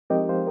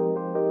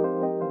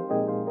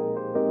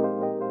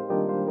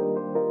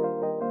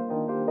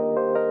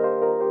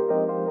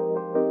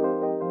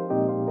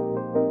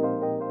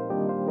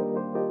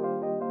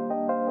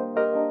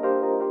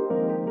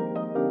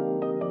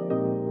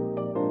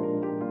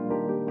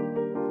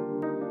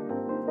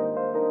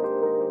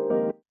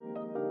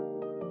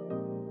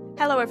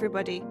Hello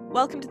everybody,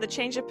 welcome to the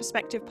Change of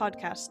Perspective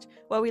podcast,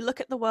 where we look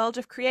at the world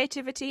of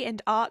creativity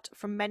and art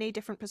from many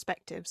different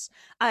perspectives.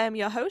 I am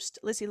your host,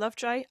 Lizzie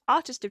Lovejoy,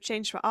 artist of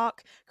Change for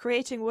Arc,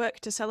 creating work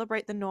to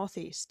celebrate the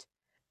Northeast.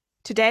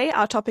 Today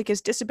our topic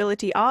is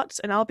disability arts,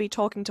 and I'll be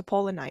talking to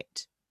Paula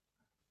Knight.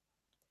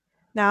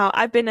 Now,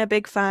 I've been a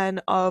big fan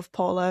of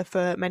Paula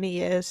for many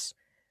years.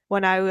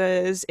 When I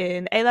was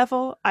in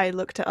A-level, I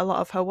looked at a lot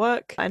of her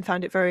work and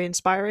found it very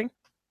inspiring.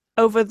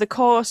 Over the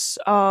course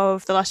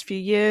of the last few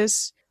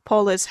years,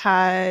 Paula's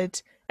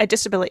had a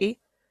disability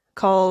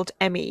called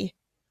ME,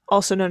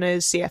 also known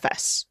as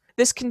CFS.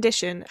 This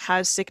condition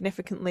has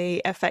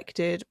significantly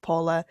affected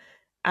Paula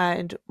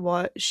and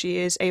what she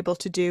is able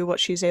to do, what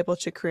she's able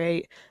to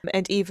create,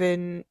 and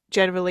even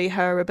generally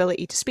her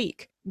ability to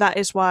speak. That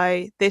is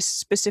why this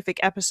specific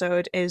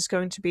episode is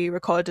going to be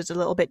recorded a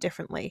little bit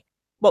differently.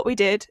 What we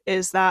did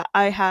is that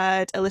I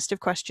had a list of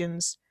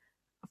questions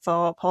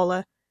for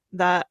Paula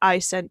that I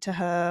sent to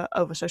her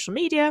over social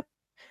media,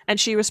 and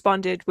she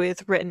responded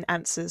with written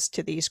answers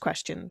to these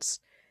questions.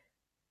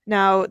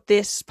 Now,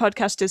 this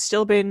podcast has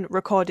still been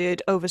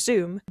recorded over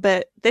Zoom,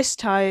 but this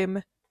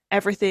time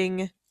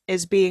everything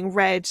is being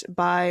read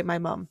by my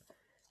mum.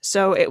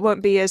 So it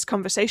won't be as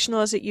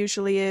conversational as it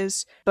usually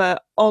is,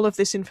 but all of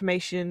this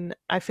information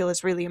I feel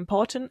is really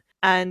important.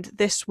 And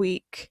this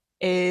week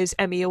is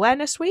ME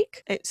Awareness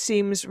Week. It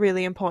seems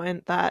really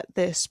important that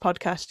this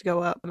podcast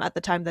go up at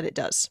the time that it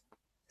does.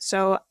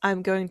 So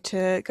I'm going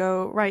to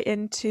go right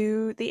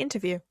into the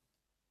interview.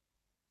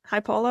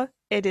 Hi, Paula.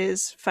 It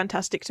is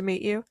fantastic to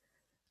meet you.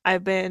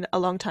 I've been a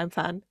long-time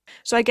fan.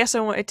 So I guess I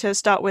wanted to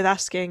start with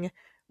asking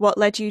what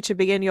led you to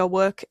begin your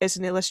work as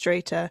an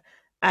illustrator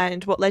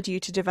and what led you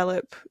to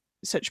develop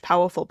such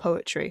powerful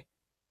poetry.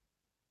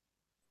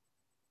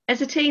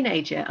 As a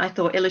teenager, I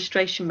thought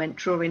illustration meant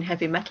drawing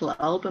heavy metal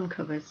album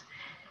covers.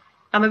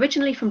 I'm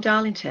originally from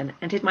Darlington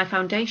and did my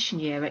foundation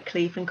year at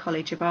Cleveland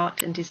College of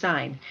Art and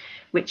Design,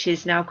 which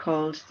is now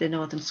called the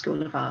Northern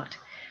School of Art.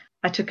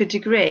 I took a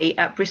degree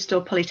at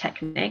Bristol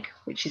Polytechnic,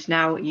 which is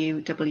now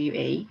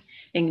UWE,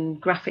 in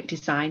graphic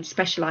design,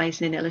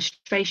 specialising in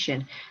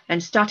illustration,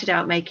 and started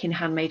out making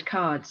handmade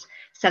cards,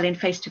 selling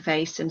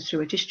face-to-face and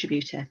through a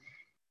distributor.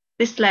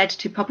 This led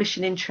to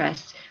publishing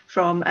interest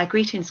from a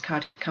greetings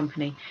card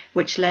company,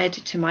 which led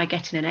to my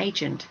getting an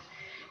agent.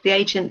 The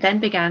agent then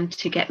began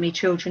to get me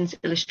children's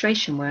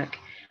illustration work.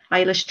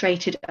 I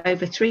illustrated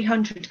over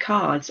 300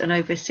 cards and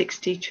over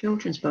 60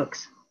 children's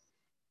books.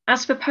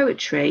 As for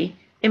poetry,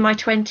 in my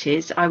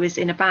 20s, I was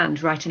in a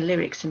band writing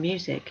lyrics and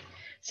music.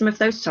 Some of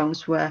those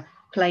songs were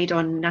played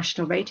on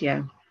national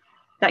radio.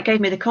 That gave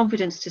me the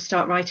confidence to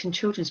start writing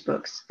children's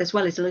books, as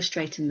well as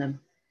illustrating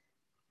them.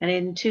 And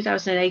in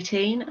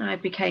 2018, I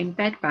became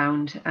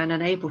bedbound and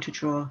unable to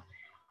draw.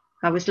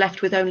 I was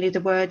left with only the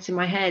words in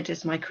my head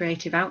as my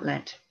creative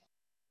outlet.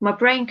 My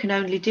brain can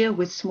only deal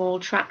with small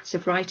tracts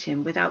of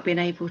writing without being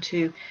able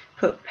to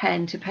put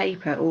pen to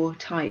paper or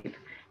type,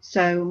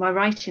 so my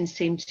writing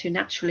seemed to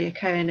naturally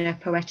occur in a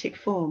poetic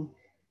form.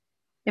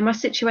 In my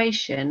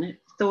situation,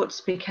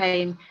 thoughts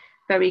became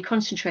very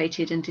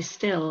concentrated and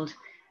distilled.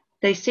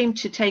 They seemed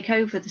to take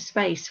over the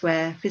space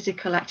where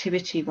physical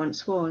activity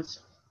once was.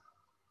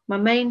 My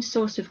main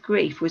source of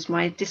grief was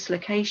my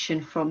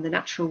dislocation from the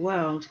natural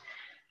world,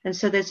 and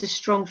so there's a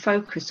strong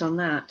focus on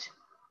that.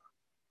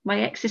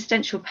 My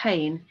existential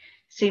pain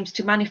seems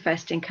to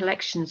manifest in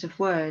collections of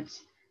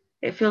words.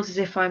 It feels as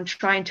if I'm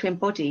trying to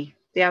embody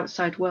the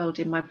outside world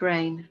in my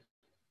brain.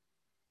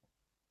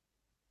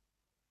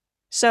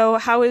 So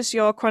how has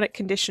your chronic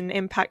condition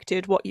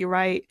impacted what you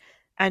write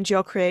and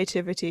your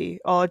creativity,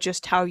 or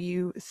just how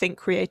you think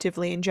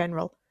creatively in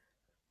general?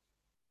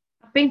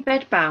 I've been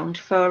bedbound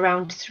for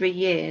around 3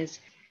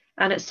 years,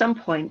 and at some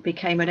point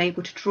became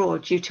unable to draw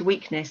due to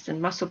weakness and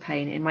muscle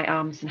pain in my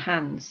arms and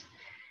hands.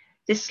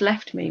 This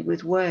left me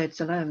with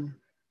words alone.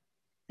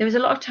 There was a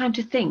lot of time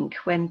to think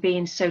when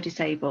being so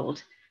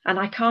disabled, and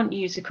I can't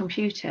use a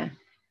computer,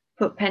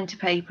 put pen to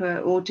paper,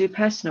 or do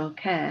personal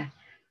care.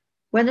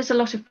 When there's a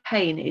lot of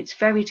pain, it's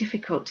very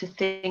difficult to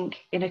think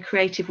in a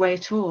creative way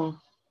at all.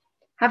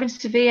 Having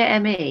severe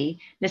ME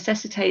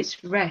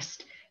necessitates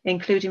rest,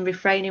 including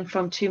refraining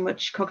from too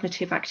much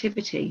cognitive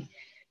activity.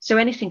 So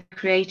anything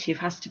creative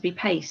has to be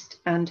paced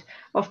and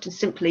often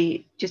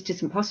simply just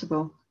isn't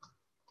possible.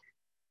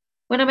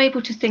 When I'm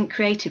able to think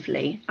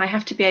creatively, I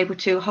have to be able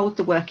to hold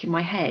the work in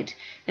my head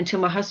until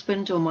my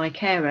husband or my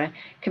carer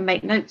can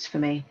make notes for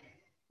me.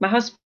 My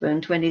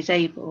husband, when he's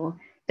able,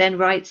 then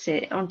writes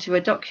it onto a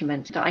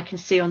document that I can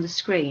see on the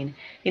screen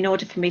in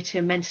order for me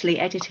to mentally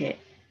edit it.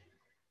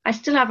 I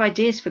still have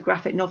ideas for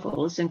graphic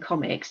novels and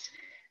comics,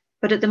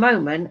 but at the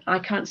moment I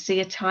can't see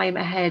a time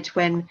ahead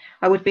when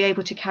I would be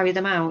able to carry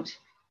them out.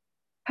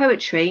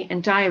 Poetry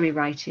and diary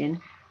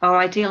writing are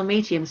ideal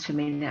mediums for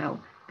me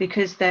now,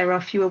 because there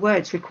are fewer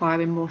words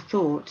requiring more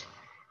thought,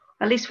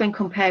 at least when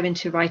comparing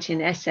to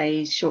writing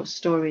essays, short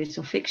stories,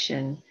 or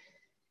fiction.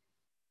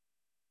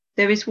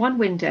 There is one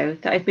window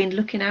that I've been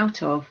looking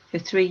out of for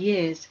 3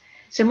 years,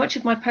 so much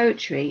of my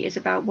poetry is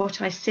about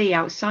what I see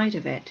outside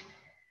of it.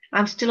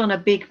 I'm still on a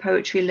big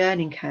poetry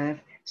learning curve,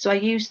 so I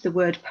used the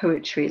word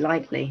poetry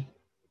lightly.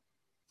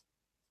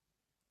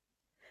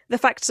 The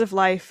Facts of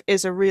Life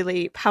is a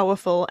really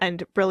powerful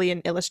and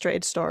brilliant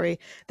illustrated story.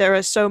 There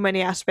are so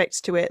many aspects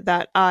to it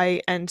that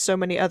I and so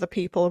many other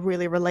people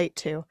really relate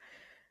to.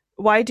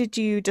 Why did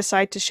you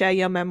decide to share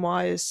your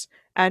memoirs,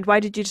 and why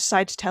did you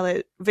decide to tell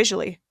it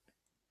visually?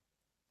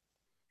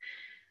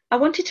 I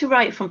wanted to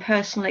write from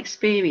personal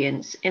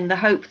experience in the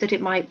hope that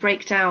it might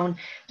break down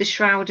the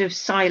shroud of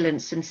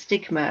silence and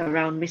stigma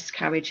around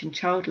miscarriage and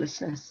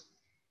childlessness.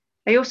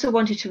 I also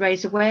wanted to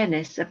raise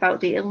awareness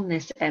about the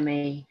illness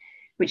ME,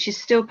 which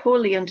is still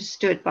poorly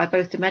understood by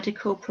both the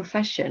medical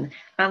profession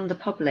and the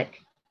public.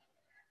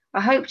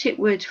 I hoped it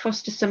would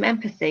foster some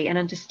empathy and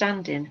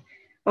understanding,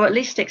 or at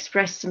least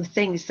express some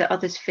things that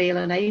others feel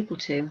unable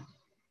to.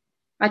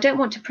 I don't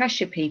want to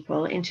pressure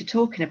people into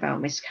talking about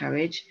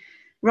miscarriage.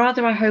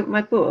 Rather, I hope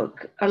my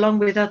book, along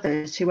with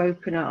others who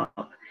open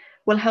up,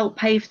 will help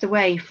pave the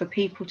way for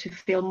people to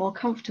feel more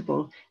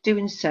comfortable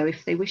doing so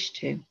if they wish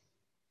to.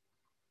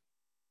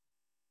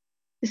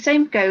 The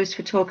same goes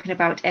for talking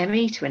about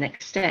ME to an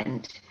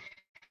extent,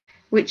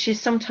 which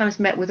is sometimes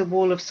met with a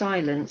wall of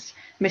silence,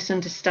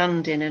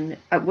 misunderstanding, and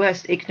at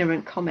worst,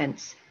 ignorant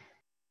comments.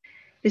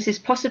 This is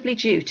possibly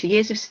due to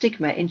years of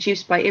stigma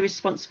induced by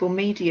irresponsible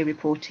media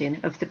reporting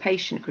of the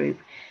patient group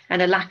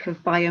and a lack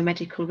of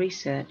biomedical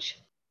research.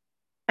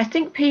 I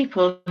think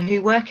people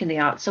who work in the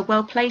arts are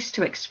well placed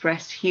to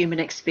express human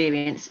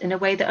experience in a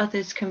way that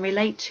others can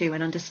relate to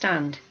and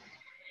understand.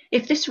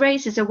 If this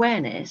raises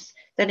awareness,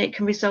 then it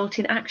can result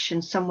in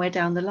action somewhere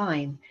down the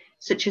line,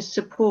 such as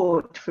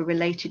support for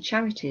related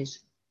charities.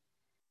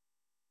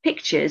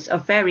 Pictures are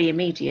very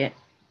immediate,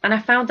 and I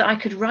found that I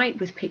could write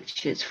with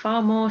pictures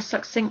far more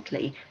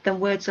succinctly than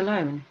words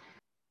alone.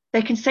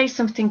 They can say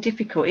something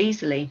difficult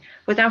easily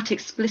without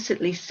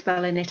explicitly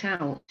spelling it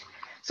out.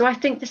 So I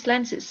think this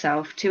lends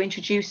itself to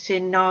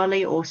introducing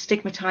gnarly or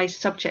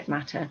stigmatized subject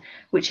matter,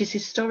 which is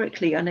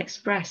historically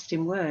unexpressed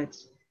in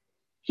words.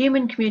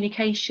 Human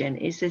communication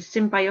is a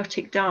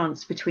symbiotic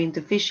dance between the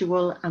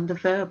visual and the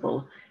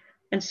verbal,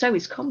 and so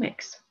is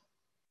comics.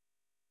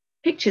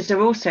 Pictures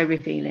are also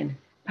revealing,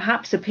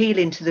 perhaps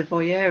appealing to the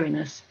voyeur in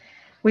us.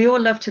 We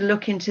all love to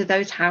look into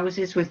those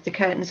houses with the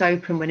curtains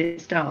open when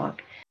it's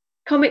dark.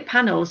 Comic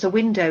panels are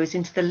windows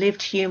into the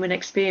lived human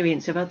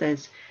experience of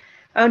others,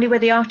 only where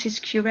the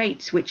artist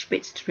curates which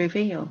bits to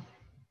reveal.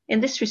 In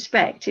this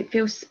respect, it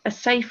feels a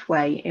safe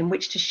way in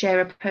which to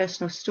share a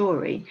personal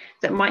story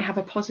that might have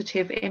a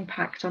positive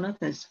impact on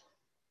others.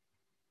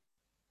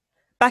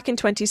 Back in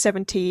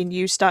 2017,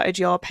 you started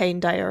your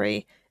pain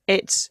diary.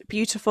 It's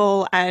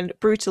beautiful and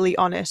brutally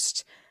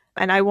honest,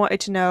 and I wanted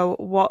to know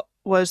what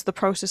was the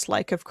process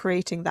like of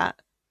creating that.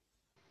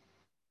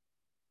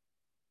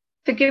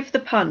 Forgive the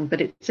pun, but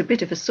it's a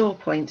bit of a sore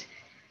point.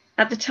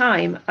 At the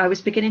time, I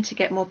was beginning to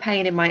get more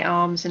pain in my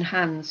arms and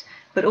hands,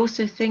 but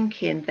also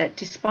thinking that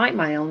despite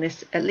my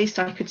illness, at least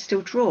I could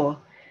still draw,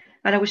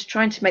 and I was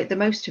trying to make the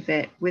most of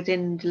it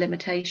within the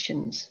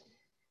limitations.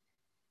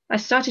 I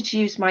started to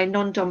use my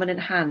non-dominant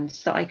hand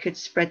so that I could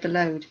spread the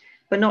load,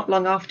 but not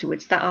long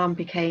afterwards that arm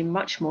became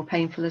much more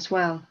painful as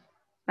well.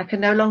 I can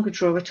no longer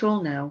draw at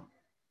all now.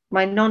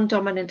 My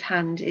non-dominant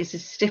hand is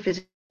as stiff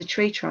as a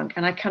tree trunk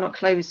and I cannot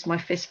close my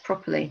fist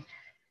properly.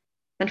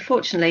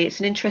 Unfortunately, it's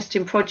an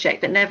interesting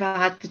project that never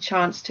had the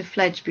chance to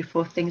fledge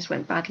before things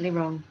went badly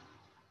wrong.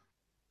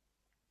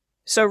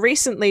 So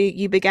recently,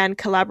 you began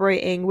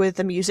collaborating with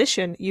a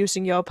musician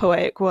using your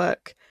poetic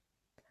work.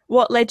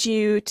 What led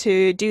you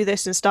to do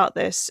this and start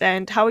this,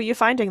 and how are you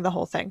finding the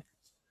whole thing?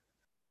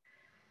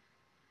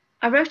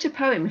 I wrote a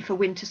poem for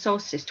Winter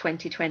Solstice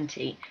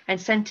 2020 and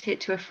sent it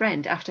to a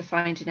friend after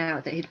finding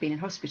out that he'd been in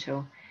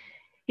hospital.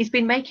 He's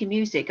been making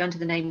music under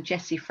the name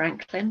Jesse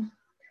Franklin,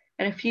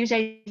 and a few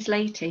days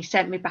later he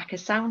sent me back a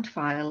sound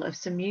file of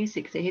some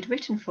music that he'd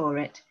written for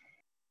it.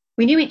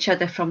 We knew each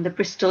other from the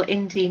Bristol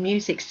indie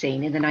music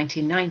scene in the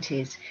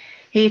 1990s.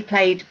 He had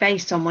played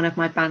bass on one of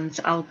my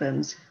band's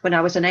albums when I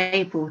was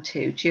unable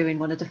to during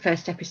one of the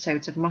first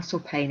episodes of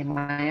muscle pain in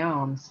my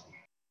arms.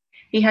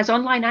 He has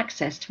online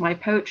access to my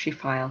poetry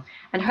file,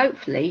 and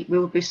hopefully we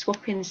will be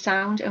swapping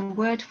sound and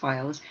word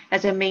files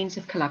as a means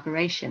of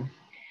collaboration.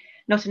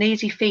 Not an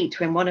easy feat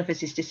when one of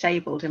us is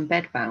disabled and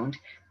bedbound,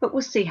 but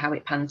we'll see how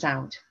it pans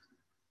out.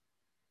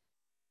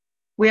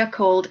 We are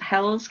called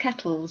Hell's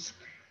Kettles,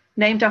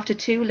 named after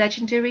two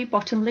legendary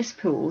bottomless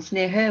pools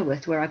near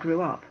Herworth where I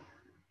grew up.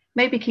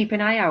 Maybe keep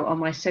an eye out on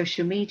my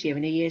social media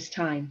in a year's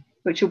time,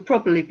 which will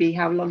probably be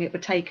how long it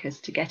would take us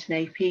to get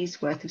an AP's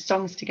worth of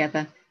songs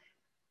together.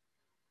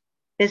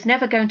 There's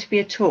never going to be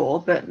a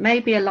tour, but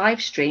maybe a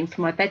live stream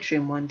from my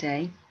bedroom one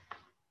day.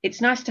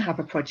 It's nice to have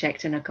a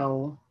project and a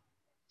goal.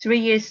 3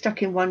 years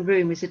stuck in one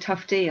room is a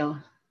tough deal.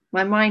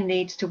 My mind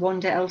needs to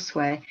wander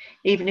elsewhere.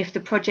 Even if the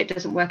project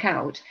doesn't work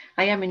out,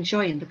 I am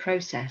enjoying the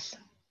process.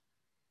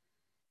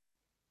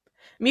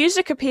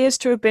 Music appears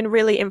to have been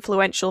really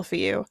influential for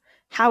you.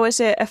 How has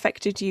it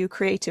affected you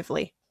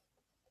creatively?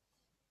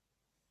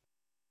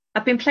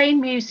 I've been playing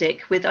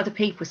music with other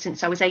people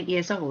since I was 8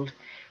 years old.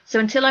 So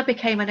until I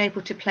became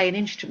unable to play an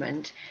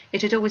instrument,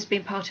 it had always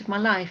been part of my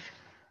life.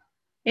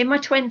 In my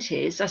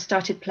 20s, I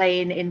started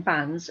playing in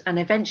bands and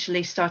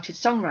eventually started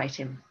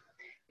songwriting.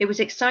 It was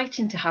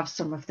exciting to have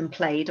some of them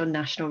played on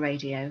national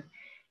radio.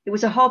 It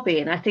was a hobby,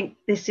 and I think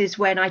this is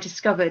when I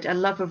discovered a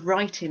love of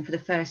writing for the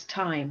first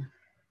time.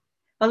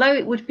 Although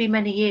it would be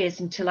many years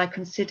until I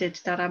considered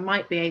that I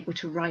might be able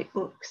to write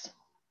books.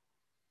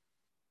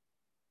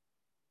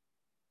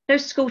 No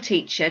school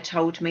teacher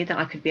told me that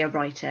I could be a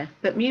writer,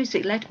 but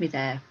music led me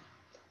there.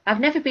 I've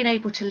never been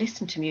able to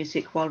listen to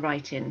music while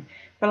writing,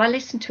 but I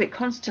listen to it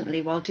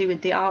constantly while doing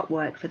the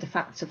artwork for the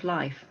Facts of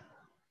Life.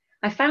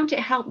 I found it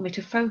helped me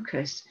to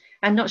focus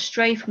and not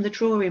stray from the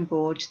drawing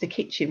board to the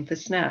kitchen for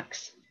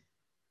snacks.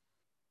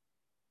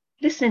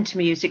 Listening to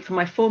music from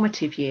my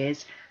formative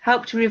years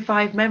helped to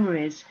revive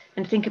memories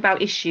and think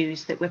about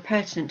issues that were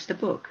pertinent to the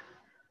book.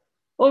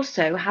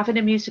 Also, having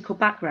a musical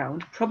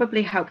background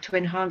probably helped to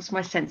enhance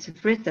my sense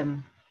of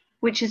rhythm,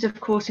 which is of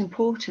course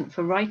important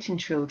for writing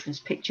children's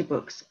picture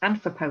books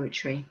and for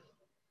poetry.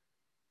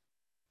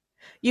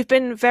 You've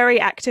been very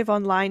active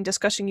online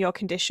discussing your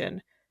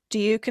condition. Do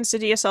you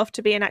consider yourself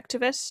to be an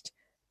activist?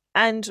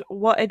 And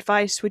what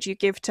advice would you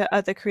give to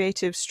other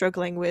creatives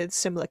struggling with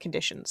similar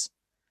conditions?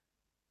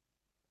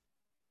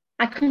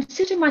 I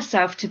consider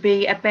myself to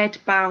be a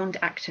bed-bound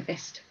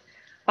activist.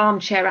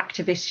 Armchair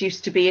activist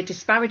used to be a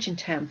disparaging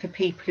term for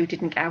people who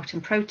didn't get out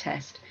and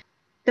protest.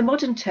 The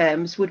modern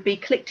terms would be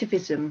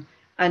clicktivism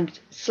and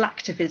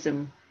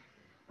slacktivism.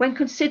 When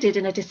considered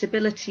in a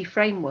disability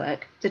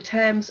framework, the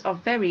terms are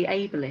very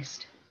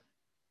ableist.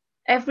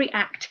 Every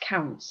act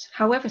counts,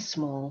 however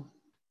small.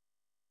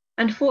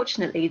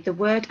 Unfortunately, the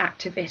word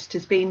activist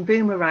has been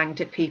boomeranged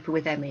at people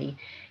with ME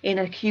in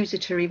an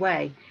accusatory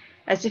way,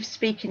 as if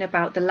speaking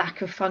about the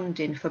lack of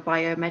funding for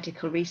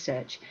biomedical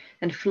research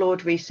and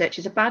flawed research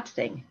is a bad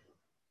thing.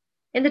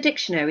 In the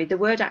dictionary, the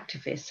word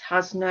activist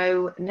has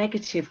no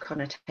negative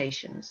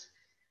connotations,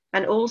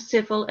 and all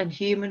civil and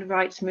human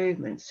rights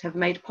movements have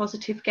made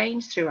positive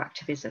gains through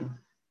activism.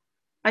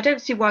 I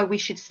don't see why we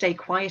should stay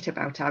quiet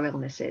about our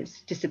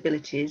illnesses,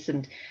 disabilities,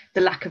 and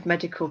the lack of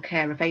medical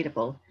care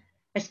available,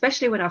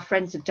 especially when our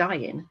friends are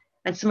dying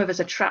and some of us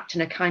are trapped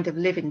in a kind of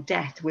living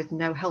death with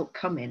no help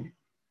coming.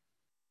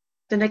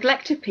 The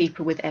neglect of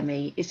people with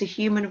ME is a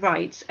human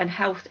rights and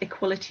health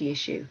equality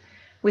issue,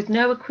 with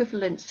no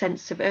equivalent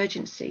sense of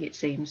urgency, it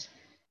seems.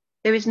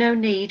 There is no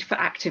need for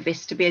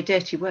activists to be a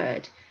dirty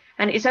word,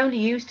 and it is only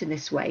used in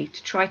this way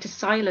to try to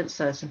silence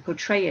us and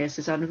portray us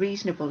as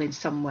unreasonable in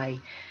some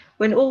way,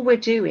 when all we're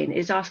doing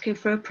is asking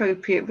for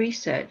appropriate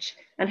research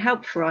and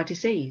help for our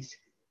disease.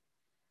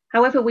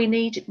 However, we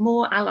need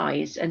more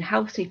allies and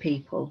healthy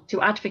people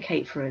to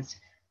advocate for us,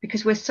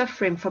 because we're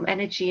suffering from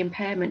energy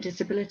impairment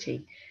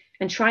disability,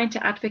 and trying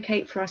to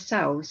advocate for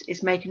ourselves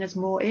is making us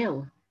more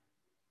ill.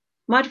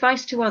 My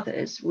advice to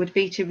others would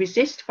be to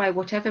resist by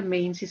whatever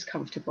means is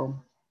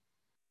comfortable.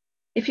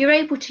 If you're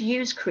able to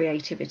use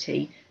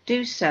creativity,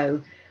 do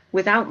so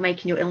without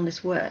making your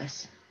illness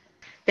worse,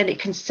 then it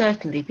can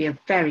certainly be a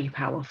very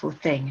powerful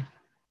thing.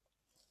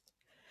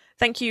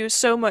 Thank you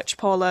so much,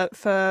 Paula,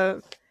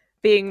 for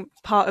being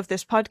part of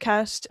this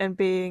podcast and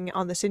being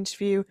on this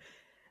interview.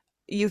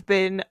 You've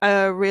been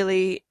a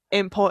really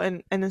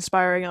important and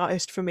inspiring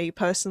artist for me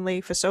personally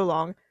for so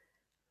long.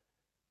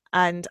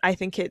 And I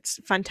think it's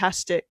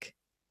fantastic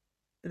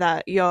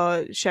that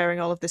you're sharing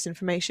all of this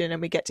information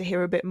and we get to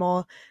hear a bit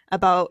more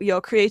about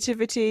your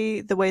creativity,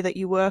 the way that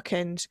you work,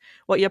 and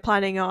what you're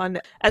planning on,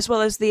 as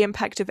well as the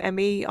impact of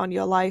ME on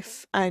your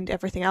life and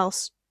everything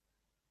else.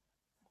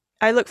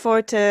 I look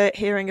forward to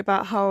hearing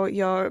about how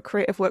your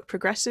creative work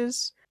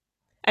progresses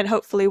and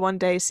hopefully one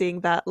day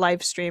seeing that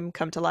live stream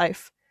come to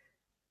life.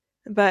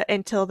 But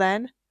until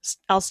then,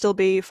 I'll still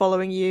be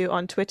following you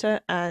on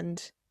Twitter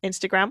and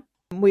Instagram.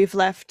 We've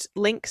left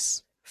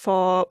links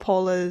for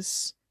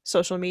Paula's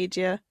social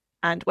media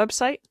and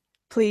website.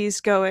 Please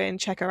go and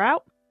check her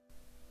out.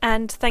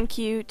 And thank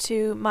you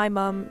to my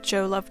mum,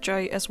 Jo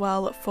Lovejoy, as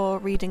well for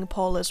reading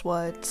Paula's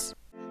words.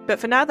 But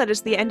for now, that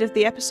is the end of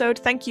the episode.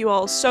 Thank you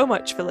all so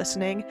much for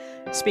listening.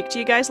 Speak to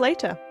you guys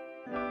later.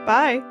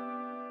 Bye!